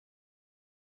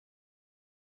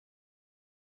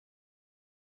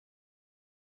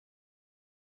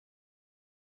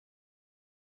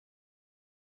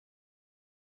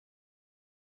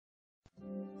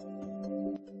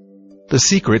The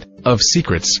secret of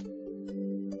secrets.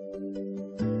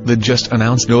 The just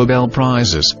announced Nobel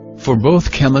Prizes for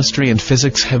both chemistry and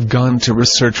physics have gone to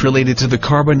research related to the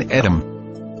carbon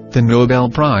atom. The Nobel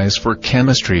Prize for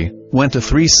Chemistry went to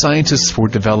 3 scientists for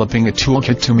developing a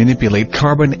toolkit to manipulate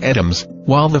carbon atoms,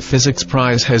 while the Physics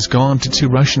Prize has gone to 2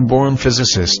 Russian-born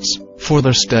physicists for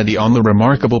their study on the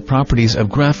remarkable properties of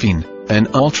graphene, an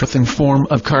ultra-thin form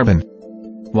of carbon.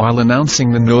 While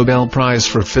announcing the Nobel Prize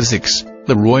for Physics,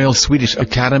 the Royal Swedish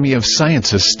Academy of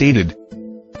Sciences stated,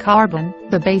 "Carbon,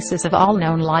 the basis of all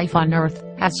known life on Earth,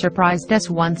 has surprised us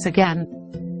once again."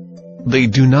 They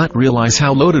do not realize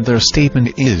how loaded their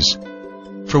statement is.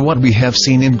 For what we have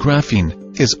seen in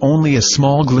graphene is only a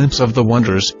small glimpse of the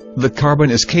wonders the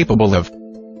carbon is capable of,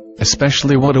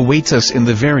 especially what awaits us in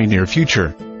the very near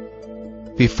future.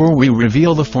 Before we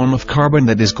reveal the form of carbon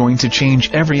that is going to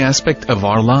change every aspect of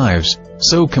our lives,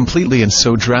 so completely and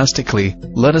so drastically,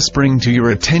 let us bring to your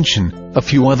attention a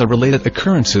few other related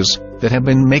occurrences that have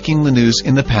been making the news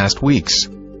in the past weeks.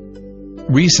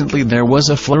 Recently there was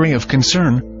a flurry of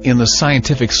concern in the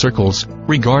scientific circles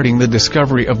regarding the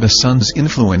discovery of the sun's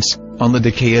influence on the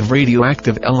decay of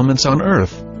radioactive elements on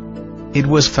Earth. It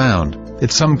was found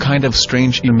that some kind of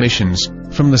strange emissions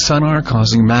from the sun are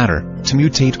causing matter to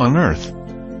mutate on Earth.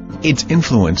 Its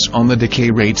influence on the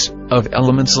decay rates of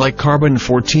elements like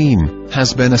carbon-14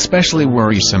 has been especially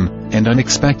worrisome and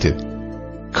unexpected.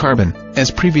 Carbon, as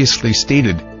previously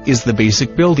stated, is the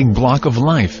basic building block of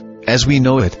life, as we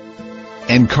know it.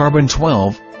 And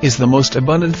carbon-12 is the most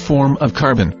abundant form of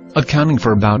carbon, accounting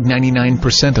for about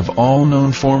 99% of all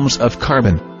known forms of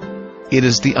carbon. It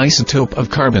is the isotope of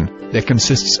carbon that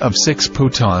consists of 6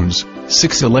 protons,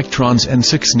 6 electrons and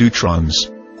 6 neutrons.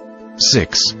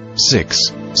 6,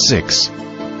 6, 6.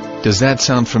 Does that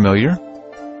sound familiar?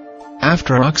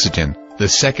 After oxygen, the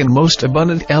second most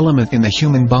abundant element in the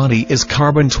human body is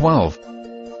carbon-12.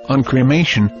 On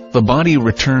cremation, the body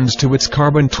returns to its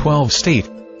carbon-12 state.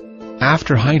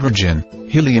 After hydrogen,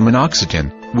 helium and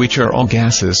oxygen, which are all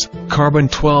gases,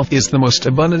 carbon-12 is the most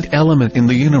abundant element in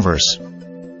the universe.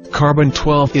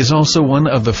 Carbon-12 is also one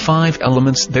of the 5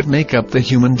 elements that make up the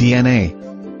human DNA.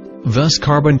 Thus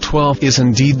carbon-12 is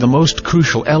indeed the most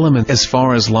crucial element as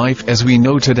far as life as we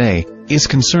know today is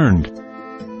concerned.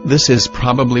 This is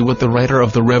probably what the writer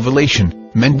of the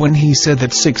Revelation meant when he said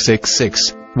that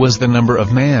 666 was the number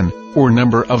of man, or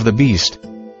number of the beast.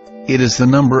 It is the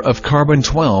number of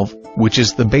carbon-12, which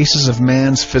is the basis of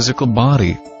man's physical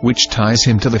body, which ties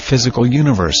him to the physical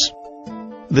universe.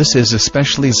 This is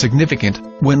especially significant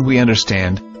when we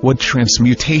understand what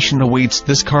transmutation awaits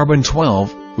this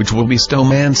carbon-12, which will bestow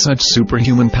man such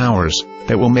superhuman powers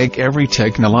that will make every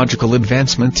technological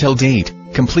advancement till date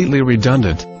completely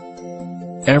redundant.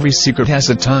 Every secret has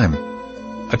a time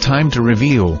to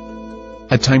reveal,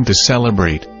 a time to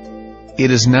celebrate.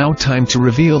 It is now time to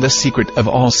reveal the secret of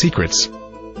all secrets,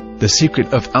 the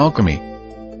secret of alchemy,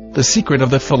 the secret of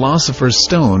the philosopher's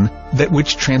stone, that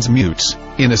which transmutes,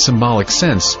 in a symbolic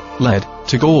sense, lead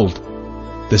to gold,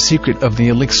 the secret of the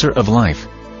elixir of life,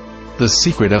 the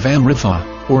secret of amrita,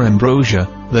 or ambrosia,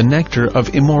 the nectar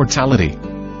of immortality,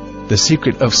 the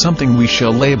secret of something we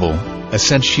shall label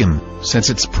ascension, since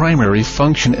its primary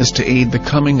function is to aid the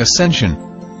coming ascension,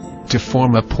 to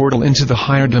form a portal into the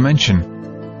higher dimension,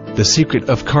 the secret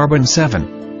of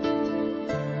carbon-7.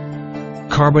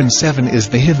 Carbon-7 is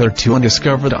the hitherto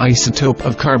undiscovered isotope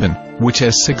of carbon, which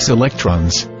has 6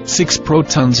 electrons, 6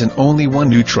 protons and only 1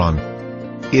 neutron.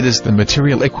 It is the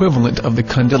material equivalent of the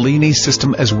Kundalini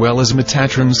system as well as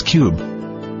Metatron's cube.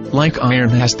 Like iron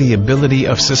has the ability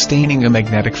of sustaining a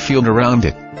magnetic field around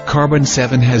it,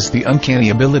 carbon-7 has the uncanny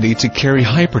ability to carry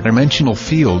hyperdimensional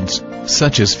fields,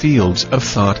 such as fields of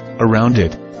thought, around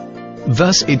it.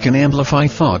 Thus it can amplify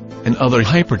thought and other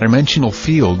hyperdimensional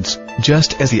fields,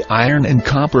 just as the iron and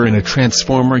copper in a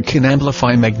transformer can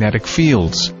amplify magnetic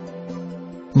fields.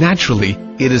 Naturally,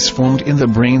 it is formed in the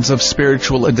brains of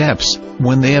spiritual adepts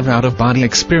when they have out-of-body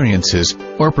experiences,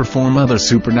 or perform other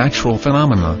supernatural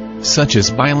phenomena, such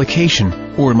as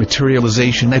bilocation, or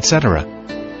materialization etc.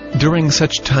 During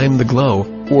such time the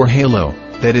glow, or halo,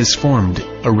 that is formed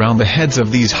around the heads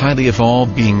of these highly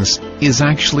evolved beings, is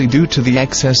actually due to the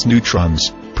excess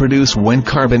neutrons produced when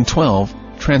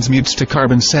carbon-12 transmutes to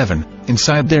carbon-7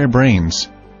 inside their brains.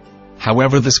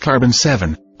 However, this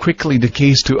carbon-7 quickly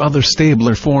decays to other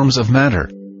stabler forms of matter.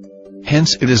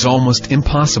 Hence it is almost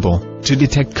impossible to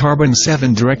detect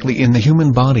carbon-7 directly in the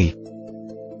human body.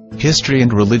 History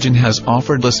and religion has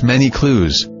offered us many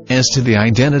clues as to the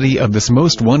identity of this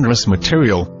most wondrous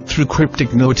material through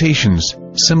cryptic notations,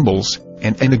 symbols,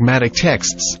 and enigmatic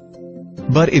texts.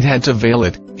 But it had to veil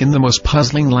it in the most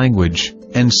puzzling language,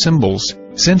 and symbols,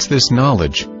 since this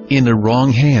knowledge, in the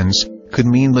wrong hands, could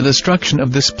mean the destruction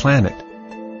of this planet.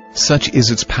 Such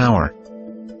is its power.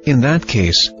 In that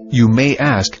case, you may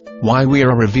ask, why we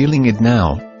are revealing it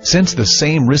now, since the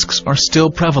same risks are still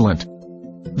prevalent.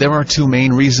 There are two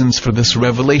main reasons for this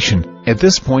revelation, at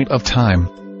this point of time.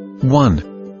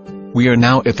 1. We are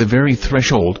now at the very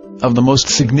threshold of the most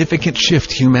significant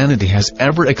shift humanity has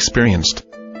ever experienced.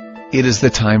 It is the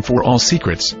time for all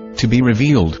secrets to be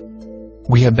revealed.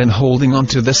 We have been holding on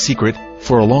to this secret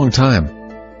for a long time.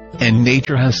 And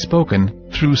nature has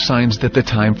spoken, through signs, that the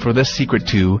time for this secret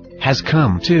too has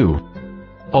come too.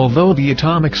 Although the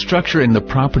atomic structure and the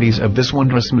properties of this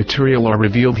wondrous material are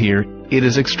revealed here, it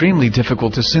is extremely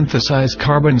difficult to synthesize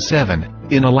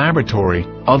carbon-7 in a laboratory,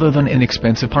 other than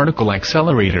inexpensive particle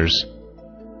accelerators.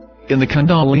 In the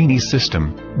Kundalini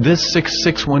system, this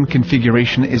 661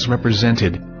 configuration is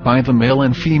represented by the male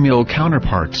and female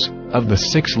counterparts of the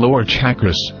 6 lower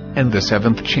chakras, and the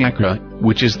 7th chakra,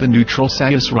 which is the neutral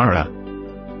Sahasrara.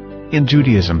 In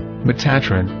Judaism,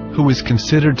 Metatron, who is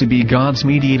considered to be God's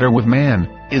mediator with man,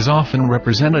 is often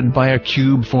represented by a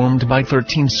cube formed by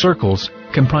 13 circles,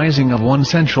 comprising of one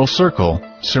central circle,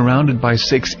 surrounded by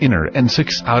 6 inner and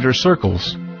 6 outer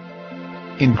circles.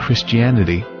 In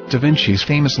Christianity, Da Vinci's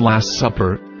famous Last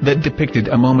Supper, that depicted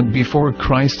a moment before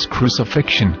Christ's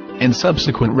crucifixion and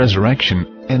subsequent resurrection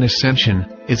and ascension,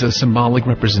 is a symbolic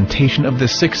representation of the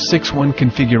 661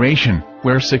 configuration,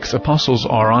 where 6 apostles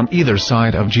are on either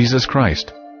side of Jesus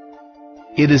Christ.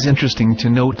 It is interesting to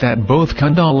note that both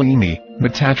Kundalini,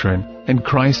 Metatron, and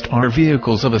Christ are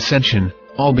vehicles of ascension,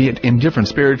 albeit in different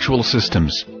spiritual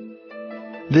systems.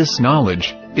 This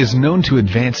knowledge is known to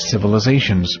advanced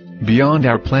civilizations beyond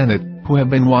our planet, who have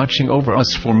been watching over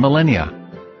us for millennia.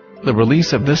 The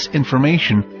release of this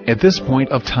information, at this point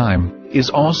of time, is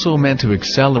also meant to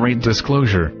accelerate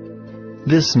disclosure.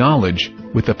 This knowledge,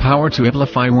 with the power to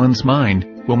amplify one's mind,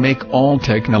 will make all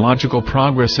technological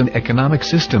progress in economic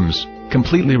systems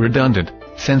completely redundant,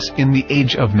 since in the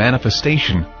age of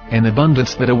manifestation and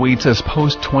abundance that awaits us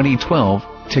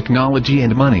post-2012, technology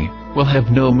and money will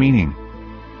have no meaning.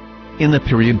 In the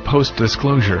period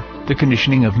post-disclosure, the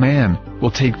conditioning of man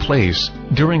will take place,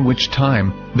 during which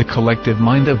time the collective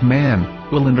mind of man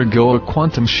will undergo a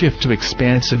quantum shift to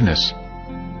expansiveness.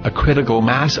 A critical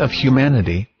mass of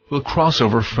humanity will cross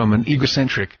over from an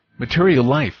egocentric, material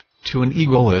life to an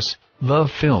egoless,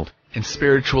 love-filled, and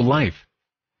spiritual life.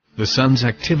 The sun's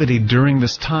activity during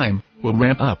this time will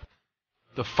ramp up.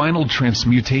 The final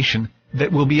transmutation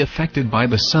that will be affected by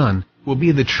the sun will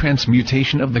be the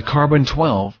transmutation of the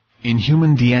carbon-12 in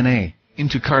human DNA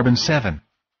into carbon-7.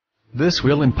 This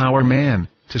will empower man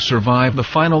to survive the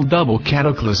final double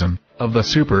cataclysm of the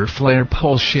super flare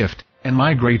pulse shift and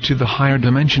migrate to the higher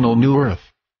dimensional new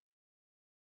Earth.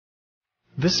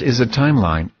 This is a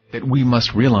timeline that we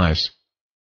must realize.